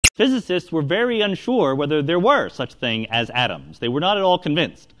Physicists were very unsure whether there were such thing as atoms. They were not at all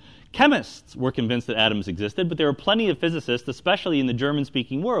convinced. Chemists were convinced that atoms existed, but there were plenty of physicists, especially in the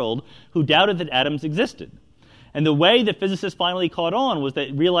German-speaking world, who doubted that atoms existed. And the way that physicists finally caught on was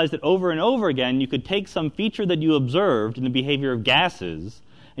that realized that over and over again you could take some feature that you observed in the behavior of gases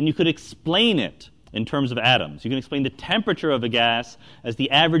and you could explain it in terms of atoms. You can explain the temperature of a gas as the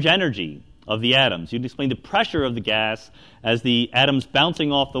average energy of the atoms. You can explain the pressure of the gas as the atoms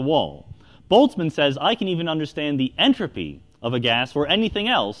bouncing off the wall. Boltzmann says, I can even understand the entropy of a gas or anything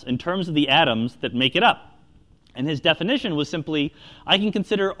else in terms of the atoms that make it up. And his definition was simply, I can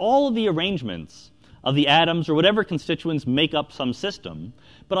consider all of the arrangements of the atoms or whatever constituents make up some system,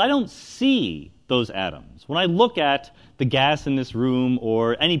 but I don't see those atoms. When I look at the gas in this room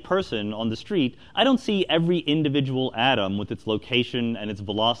or any person on the street, I don't see every individual atom with its location and its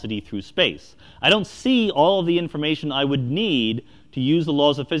velocity through space. I don't see all of the information I would need to use the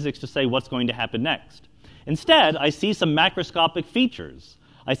laws of physics to say what's going to happen next. Instead, I see some macroscopic features.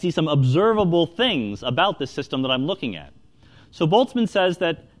 I see some observable things about this system that I'm looking at. So Boltzmann says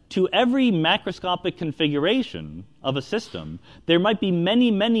that to every macroscopic configuration of a system, there might be many,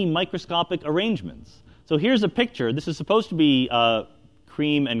 many microscopic arrangements. So here's a picture. This is supposed to be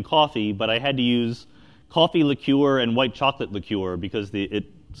cream and coffee, but I had to use coffee liqueur and white chocolate liqueur because it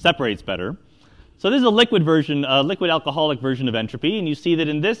separates better. So this is a liquid version, a liquid alcoholic version of entropy, and you see that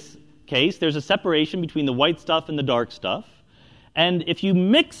in this case, there's a separation between the white stuff and the dark stuff. And if you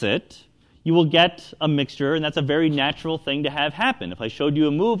mix it, you will get a mixture, and that's a very natural thing to have happen. If I showed you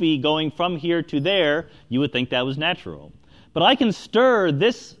a movie going from here to there, you would think that was natural. But I can stir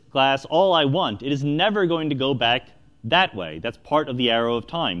this glass all I want. It is never going to go back that way. That's part of the arrow of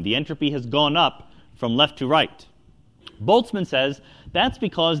time. The entropy has gone up from left to right. Boltzmann says that's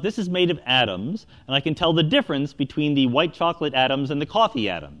because this is made of atoms, and I can tell the difference between the white chocolate atoms and the coffee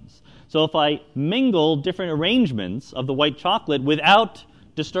atoms. So if I mingle different arrangements of the white chocolate without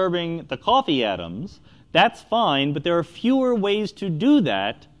disturbing the coffee atoms, that's fine, but there are fewer ways to do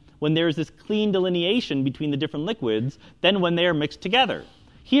that when there's this clean delineation between the different liquids than when they are mixed together.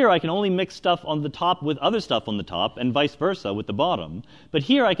 Here I can only mix stuff on the top with other stuff on the top, and vice versa with the bottom, but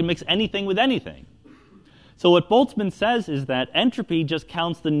here I can mix anything with anything. So what Boltzmann says is that entropy just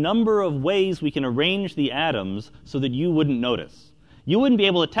counts the number of ways we can arrange the atoms so that you wouldn't notice. You wouldn't be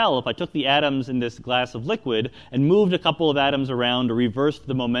able to tell if I took the atoms in this glass of liquid and moved a couple of atoms around or reversed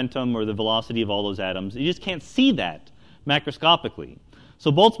the momentum or the velocity of all those atoms. You just can't see that macroscopically.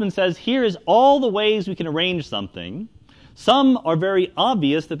 So Boltzmann says, here is all the ways we can arrange something. Some are very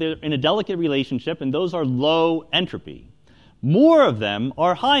obvious that they're in a delicate relationship, and those are low entropy. More of them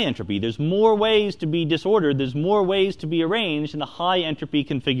are high entropy. There's more ways to be disordered. There's more ways to be arranged in a high entropy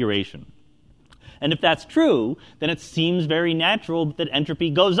configuration. And if that's true, then it seems very natural that entropy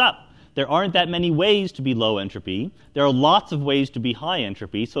goes up. There aren't that many ways to be low entropy. There are lots of ways to be high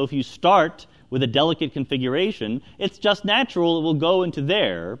entropy. So if you start with a delicate configuration, it's just natural it will go into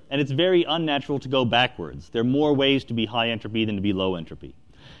there, and it's very unnatural to go backwards. There are more ways to be high entropy than to be low entropy.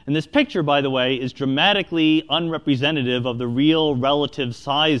 And this picture, by the way, is dramatically unrepresentative of the real relative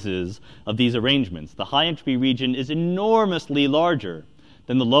sizes of these arrangements. The high entropy region is enormously larger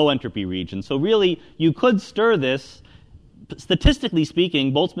than the low entropy region. So really, you could stir this. Statistically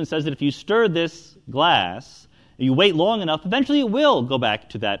speaking, Boltzmann says that if you stir this glass, and you wait long enough, eventually it will go back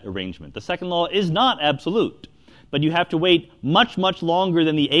to that arrangement. The second law is not absolute, but you have to wait much, much longer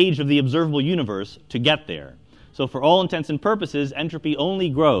than the age of the observable universe to get there. So for all intents and purposes, entropy only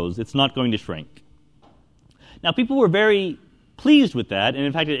grows. It's not going to shrink. Now, people were very pleased with that, and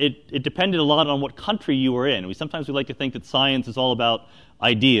in fact, it depended a lot on what country you were in. Sometimes we like to think that science is all about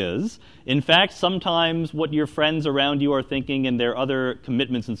ideas. In fact, sometimes what your friends around you are thinking and their other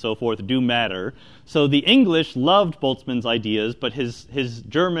commitments and so forth do matter. So the English loved Boltzmann's ideas, but his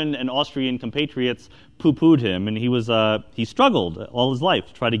German and Austrian compatriots poo-pooed him, and he struggled all his life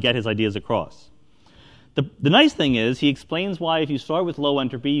to try to get his ideas across. The nice thing is, he explains why if you start with low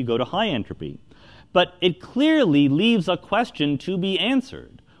entropy, you go to high entropy. But it clearly leaves a question to be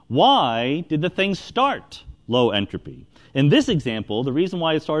answered. Why did the thing start low entropy? In this example, the reason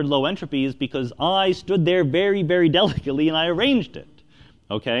why it started low entropy is because I stood there very, very delicately and I arranged it.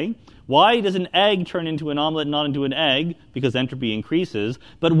 Okay? Why does an egg turn into an omelet and not into an egg? Because entropy increases.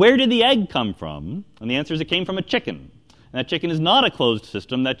 But where did the egg come from? And the answer is it came from a chicken. And that chicken is not a closed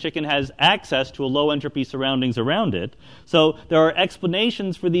system. That chicken has access to a low entropy surroundings around it. So there are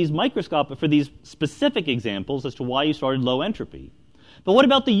explanations for these for these specific examples as to why you started low entropy. But what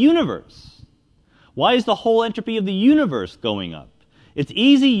about the universe? Why is the whole entropy of the universe going up? It's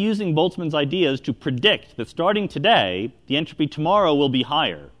easy using Boltzmann's ideas to predict that starting today, the entropy tomorrow will be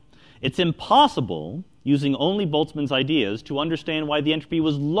higher. It's impossible, using only Boltzmann's ideas, to understand why the entropy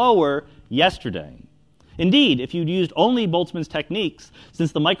was lower yesterday. Indeed, if you'd used only Boltzmann's techniques,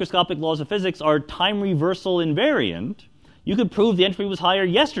 since the microscopic laws of physics are time reversal invariant, you could prove the entropy was higher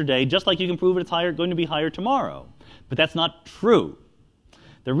yesterday, just like you can prove it's going to be higher tomorrow. But that's not true.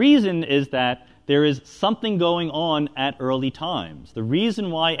 The reason is that there is something going on at early times. The reason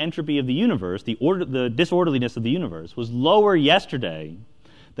why entropy of the universe, the disorderliness of the universe, was lower yesterday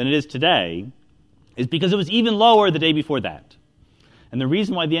than it is today is because it was even lower the day before that. And the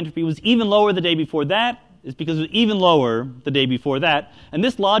reason why the entropy was even lower the day before that is because it was even lower the day before that. And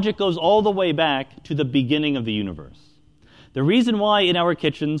this logic goes all the way back to the beginning of the universe. The reason why in our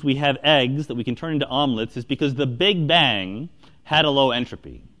kitchens we have eggs that we can turn into omelets is because the Big Bang had a low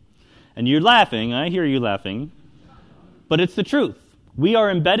entropy. And you're laughing, I hear you laughing, but it's the truth. We are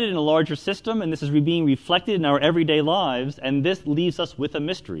embedded in a larger system, and this is being reflected in our everyday lives, and this leaves us with a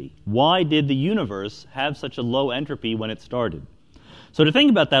mystery. Why did the universe have such a low entropy when it started? So to think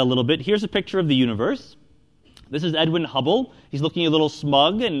about that a little bit, here's a picture of the universe. This is Edwin Hubble. He's looking a little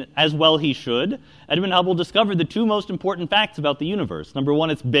smug, and as well he should. Edwin Hubble discovered the two most important facts about the universe. Number one,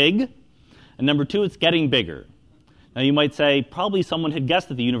 it's big, and number two, it's getting bigger. Now you might say, probably someone had guessed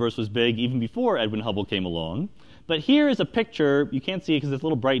that the universe was big even before Edwin Hubble came along. But here is a picture, you can't see it because it's a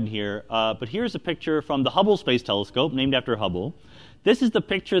little bright in here, but here's a picture from the Hubble Space Telescope, named after Hubble. This is the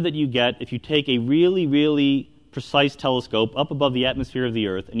picture that you get if you take a really, really precise telescope up above the atmosphere of the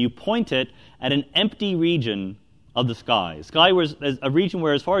Earth and you point it at an empty region of the sky. Sky was a region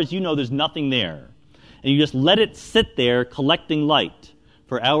where, as far as you know, there's nothing there. And you just let it sit there collecting light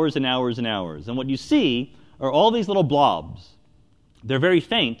for hours and hours and hours. And what you see are all these little blobs. They're very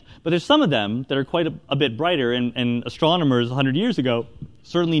faint, but there's some of them that are quite a bit brighter, and astronomers 100 years ago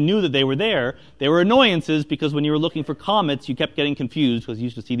certainly knew that they were there. They were annoyances because when you were looking for comets, you kept getting confused because you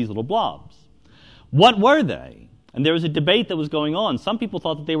used to see these little blobs. What were they? And there was a debate that was going on. Some people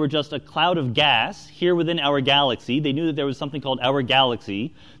thought that they were just a cloud of gas here within our galaxy. They knew that there was something called our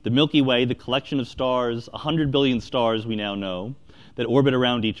galaxy, the Milky Way, the collection of stars, 100 billion stars we now know, that orbit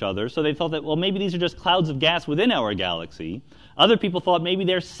around each other. So they thought that, well, maybe these are just clouds of gas within our galaxy. Other people thought maybe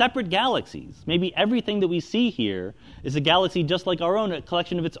they're separate galaxies. Maybe everything that we see here is a galaxy just like our own, a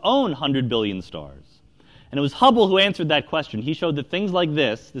collection of its own 100 billion stars. And it was Hubble who answered that question. He showed that things like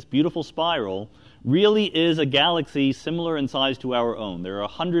this beautiful spiral, really is a galaxy similar in size to our own. There are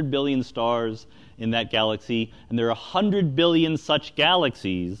 100 billion stars in that galaxy, and there are 100 billion such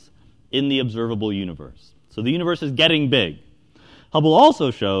galaxies in the observable universe. So the universe is getting big. Hubble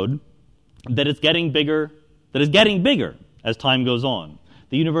also showed that it's getting bigger as time goes on.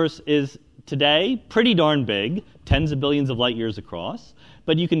 The universe is today pretty darn big, tens of billions of light years across,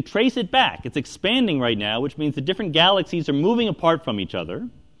 but you can trace it back. It's expanding right now, which means the different galaxies are moving apart from each other.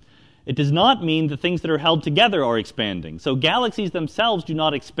 It does not mean the things that are held together are expanding. So galaxies themselves do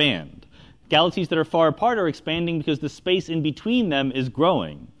not expand. Galaxies that are far apart are expanding because the space in between them is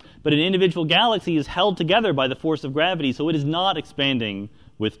growing. But an individual galaxy is held together by the force of gravity, so it is not expanding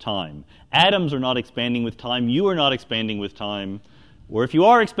with time. Atoms are not expanding with time. You are not expanding with time. Or if you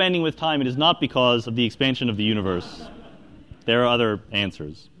are expanding with time, it is not because of the expansion of the universe. There are other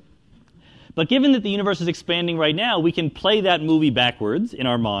answers. But given that the universe is expanding right now, we can play that movie backwards in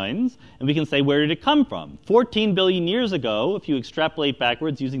our minds, and we can say, where did it come from? 14 billion years ago, if you extrapolate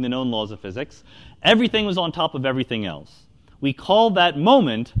backwards using the known laws of physics, everything was on top of everything else. We call that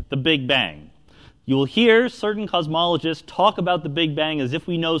moment the Big Bang. You will hear certain cosmologists talk about the Big Bang as if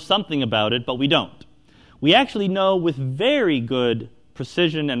we know something about it, but we don't. We actually know with very good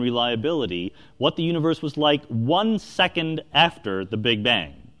precision and reliability what the universe was like 1 second after the Big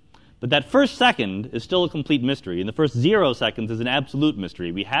Bang. But that first second is still a complete mystery, and the first 0 seconds is an absolute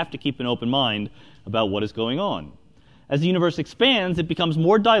mystery. We have to keep an open mind about what is going on. As the universe expands, it becomes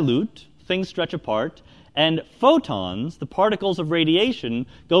more dilute, things stretch apart, and photons, the particles of radiation,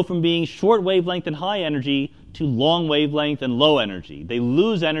 go from being short wavelength and high energy to long wavelength and low energy. They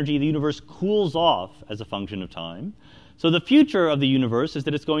lose energy, the universe cools off as a function of time. So the future of the universe is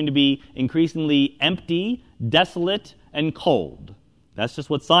that it's going to be increasingly empty, desolate, and cold. That's just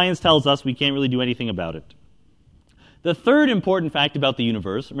what science tells us. We can't really do anything about it. The third important fact about the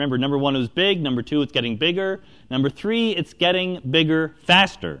universe, remember, number one, it was big. Number two, it's getting bigger. Number three, it's getting bigger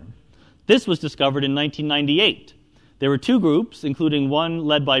faster. This was discovered in 1998. There were two groups, including one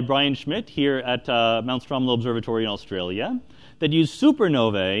led by Brian Schmidt here at Mount Stromlo Observatory in Australia, that used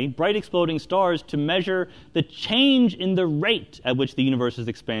supernovae, bright exploding stars, to measure the change in the rate at which the universe is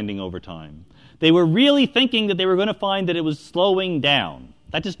expanding over time. They were really thinking that they were going to find that it was slowing down.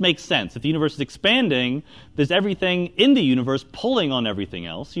 That just makes sense. If the universe is expanding, there's everything in the universe pulling on everything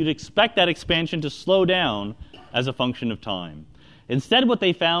else. You'd expect that expansion to slow down as a function of time. Instead, what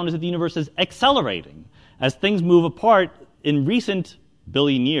they found is that the universe is accelerating. As things move apart in recent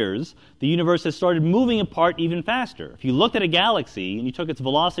billion years, the universe has started moving apart even faster. If you looked at a galaxy and you took its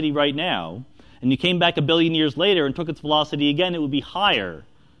velocity right now, and you came back a billion years later and took its velocity again, it would be higher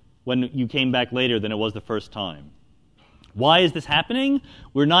when you came back later than it was the first time. Why is this happening?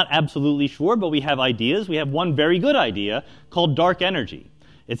 We're not absolutely sure, but we have ideas. We have one very good idea called dark energy.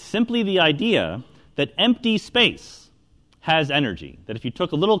 It's simply the idea that empty space has energy, that if you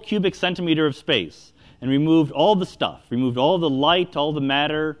took a little cubic centimeter of space and removed all the stuff, removed all the light, all the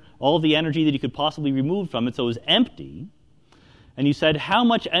matter, all the energy that you could possibly remove from it, so it was empty, and you said, how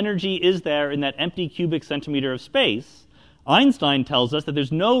much energy is there in that empty cubic centimeter of space? Einstein tells us that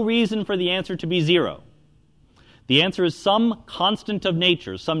there's no reason for the answer to be zero. The answer is some constant of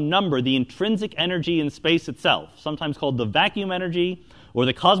nature, some number, the intrinsic energy in space itself, sometimes called the vacuum energy or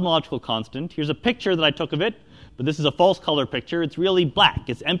the cosmological constant. Here's a picture that I took of it, but this is a false color picture. It's really black.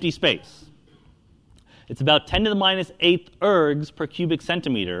 It's empty space. It's about 10 to the minus 8th ergs per cubic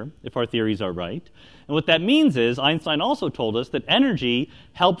centimeter, if our theories are right. And what that means is, Einstein also told us that energy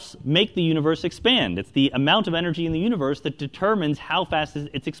helps make the universe expand. It's the amount of energy in the universe that determines how fast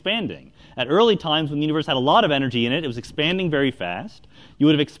it's expanding. At early times, when the universe had a lot of energy in it, it was expanding very fast. You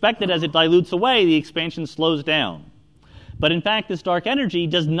would have expected as it dilutes away, the expansion slows down. But in fact, this dark energy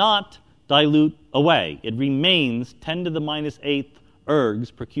does not dilute away. It remains 10 to the minus 8th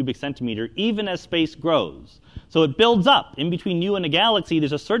ergs per cubic centimeter, even as space grows. So it builds up. In between you and a galaxy,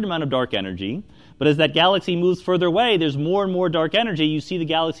 there's a certain amount of dark energy. But as that galaxy moves further away, there's more and more dark energy. You see the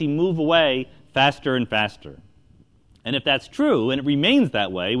galaxy move away faster and faster. And if that's true, and it remains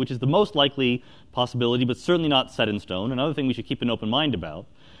that way, which is the most likely possibility, but certainly not set in stone, another thing we should keep an open mind about,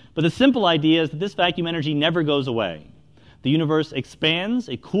 but the simple idea is that this vacuum energy never goes away. The universe expands,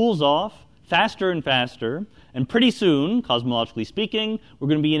 it cools off, faster and faster, and pretty soon, cosmologically speaking, we're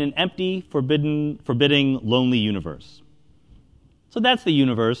going to be in an empty, forbidding, lonely universe. So that's the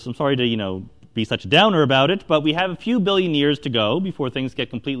universe. I'm sorry to, be such a downer about it, but we have a few billion years to go before things get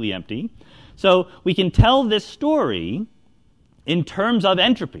completely empty. So we can tell this story in terms of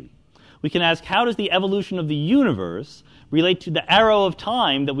entropy. We can ask, how does the evolution of the universe relate to the arrow of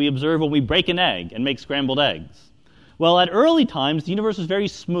time that we observe when we break an egg and make scrambled eggs? Well, at early times, the universe was very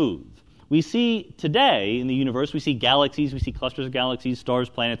smooth. We see today in the universe, we see galaxies, we see clusters of galaxies, stars,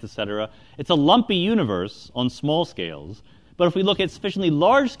 planets, etc. It's a lumpy universe on small scales. But if we look at sufficiently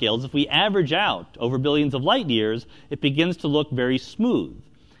large scales, if we average out over billions of light years, it begins to look very smooth.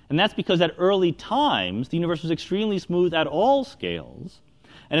 And that's because at early times, the universe was extremely smooth at all scales.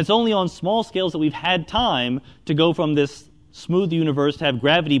 And it's only on small scales that we've had time to go from this smooth universe to have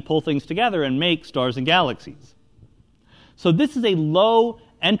gravity pull things together and make stars and galaxies. So this is a low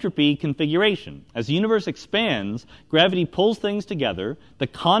entropy configuration. As the universe expands, gravity pulls things together, the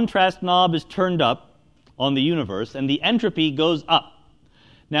contrast knob is turned up on the universe, and the entropy goes up.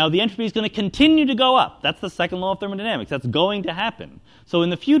 Now, the entropy is going to continue to go up. That's the second law of thermodynamics. That's going to happen. So in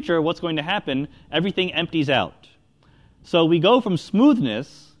the future, what's going to happen? Everything empties out. So we go from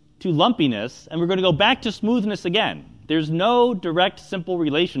smoothness to lumpiness, and we're going to go back to smoothness again. There's no direct, simple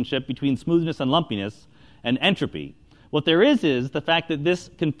relationship between smoothness and lumpiness and entropy. What there is the fact that this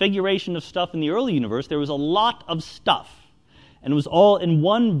configuration of stuff in the early universe, there was a lot of stuff. And it was all in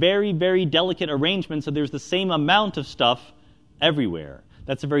one very, very delicate arrangement, so there's the same amount of stuff everywhere.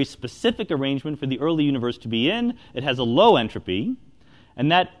 That's a very specific arrangement for the early universe to be in. It has a low entropy,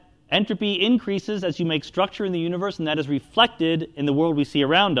 and that entropy increases as you make structure in the universe, and that is reflected in the world we see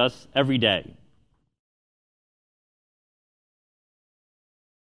around us every day.